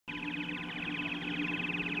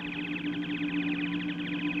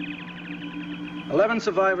11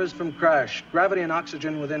 survivors from crash. Gravity and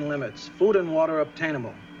oxygen within limits. Food and water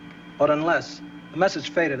obtainable. But unless, the message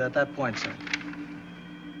faded at that point, sir.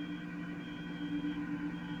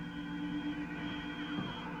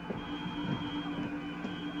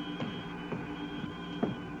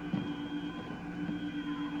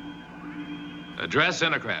 Address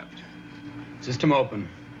Intercraft. System open.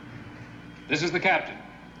 This is the captain.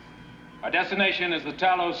 Our destination is the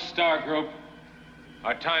Talos star group.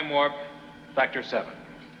 Our time warp, factor 7.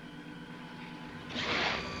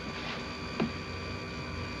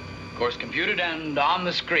 Course computed and on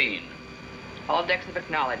the screen. All decks have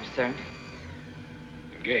acknowledged, sir.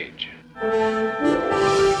 Engage.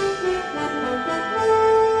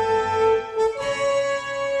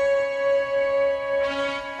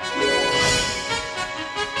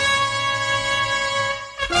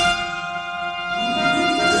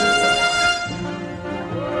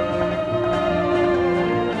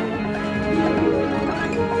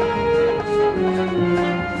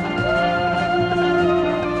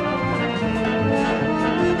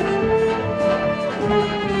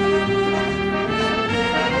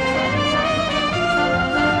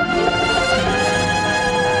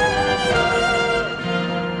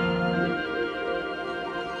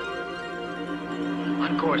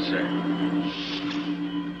 On course, sir.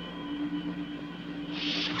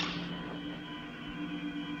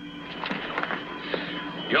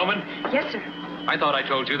 Yeoman, Yes, sir. I thought I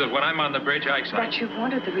told you that when I'm on the bridge, I excite. But you've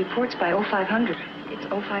wanted the reports by 0500. It's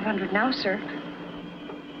 0500 now, sir.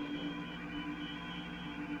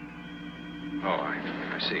 Oh,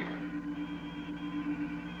 I see.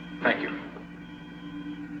 Thank you.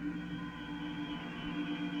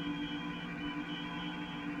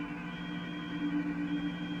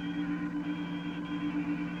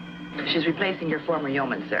 She's replacing your former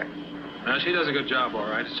yeoman, sir. Now, she does a good job, all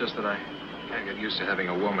right. It's just that I can't get used to having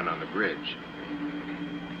a woman on the bridge.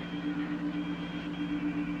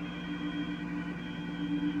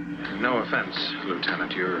 No offense,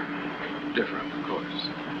 Lieutenant. You're different, of course.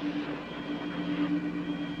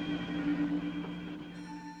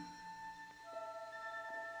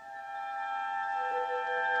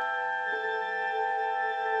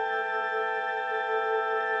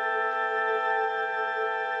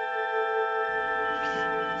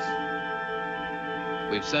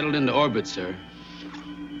 We've settled into orbit, sir.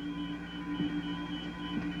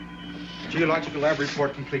 Geological lab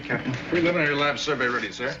report complete, Captain. Preliminary lab survey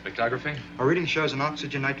ready, sir. Spectrography? Our reading shows an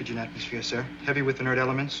oxygen-nitrogen atmosphere, sir. Heavy with inert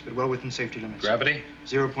elements, but well within safety limits. Gravity?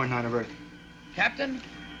 0.9 of Earth. Captain,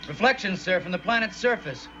 reflections, sir, from the planet's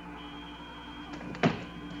surface.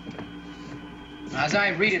 As I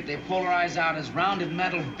read it, they polarize out as rounded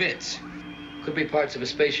metal bits. Could be parts of a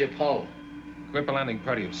spaceship hull. Equip a landing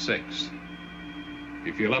party of 6.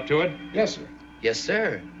 You feel up to it? Yes, sir. Yes,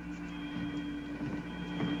 sir.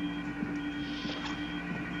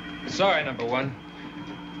 Sorry, number 1.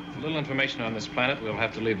 For little information on this planet, we'll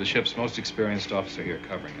have to leave the ship's most experienced officer here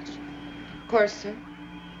covering us. Of course, sir.